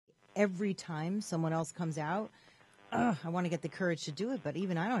every time someone else comes out, I want to get the courage to do it, but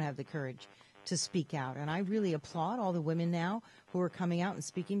even I don't have the courage to speak out. And I really applaud all the women now who are coming out and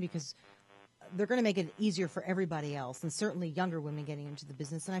speaking, because they're going to make it easier for everybody else, and certainly younger women getting into the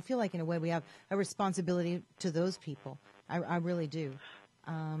business. And I feel like, in a way, we have a responsibility to those people. I really do.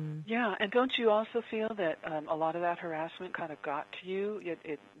 Yeah, and don't you also feel that a lot of that harassment kind of got to you?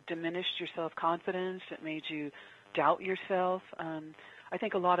 It diminished your self-confidence. It made you doubt yourself. I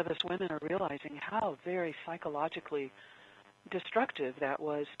think a lot of us women are realizing how very psychologically destructive that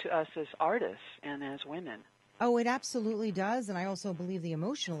was to us as artists and as women. Oh, it absolutely does. And I also believe the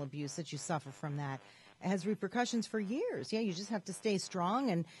emotional abuse that you suffer from that has repercussions for years. Yeah, you just have to stay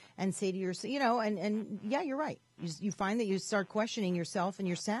strong and say to yourself, and yeah, you're right. You find that you start questioning yourself and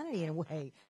your sanity in a way.